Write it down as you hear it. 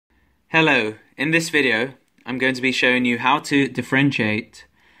Hello, in this video I'm going to be showing you how to differentiate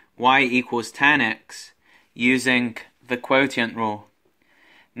y equals tan x using the quotient rule.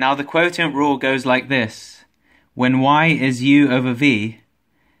 Now the quotient rule goes like this. When y is u over v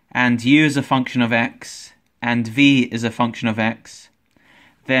and u is a function of x and v is a function of x,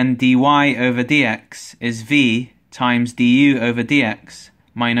 then dy over dx is v times du over dx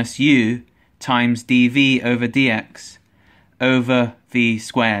minus u times dv over dx over v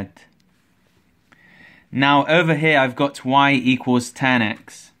squared. Now over here I've got y equals tan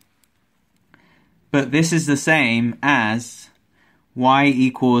x, but this is the same as y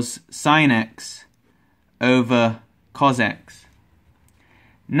equals sin x over cos x.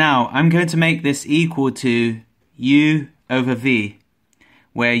 Now I'm going to make this equal to u over v,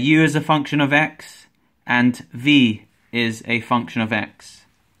 where u is a function of x and v is a function of x.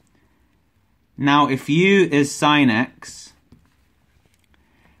 Now if u is sin x,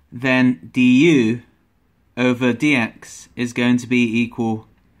 then du over dx is going to be equal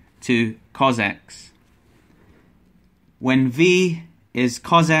to cos x. When v is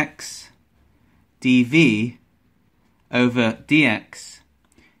cos x, dv over dx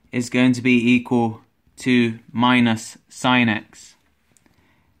is going to be equal to minus sin x.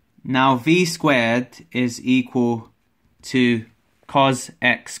 Now v squared is equal to cos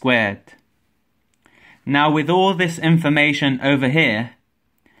x squared. Now with all this information over here,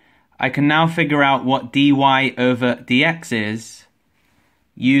 I can now figure out what dy over dx is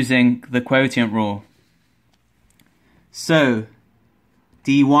using the quotient rule. So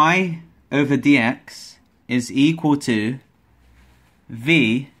dy over dx is equal to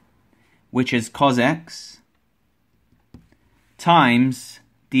v, which is cos x, times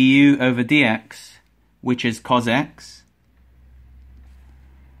du over dx, which is cos x,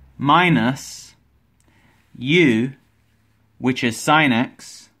 minus u, which is sin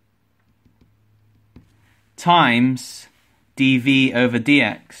x, times dv over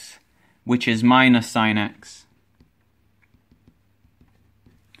dx, which is minus sin x.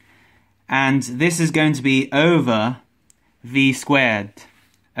 And this is going to be over v squared,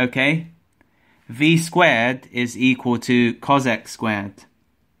 okay? V squared is equal to cos x squared.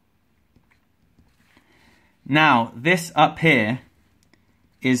 Now, this up here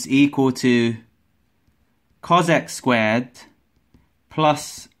is equal to cos x squared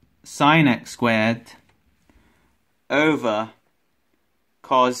plus sin x squared over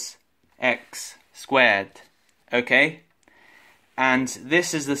cos x squared, okay? And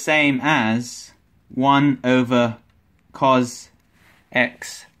this is the same as 1 over cos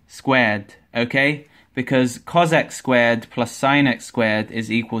x squared, okay? Because cos x squared plus sin x squared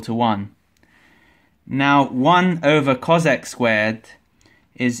is equal to 1. Now 1 over cos x squared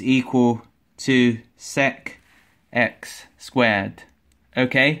is equal to sec x squared,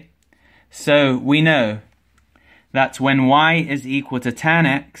 okay? So we know that when y is equal to tan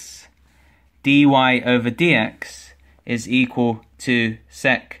x, dy over dx is equal to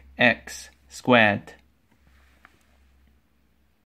sec x squared.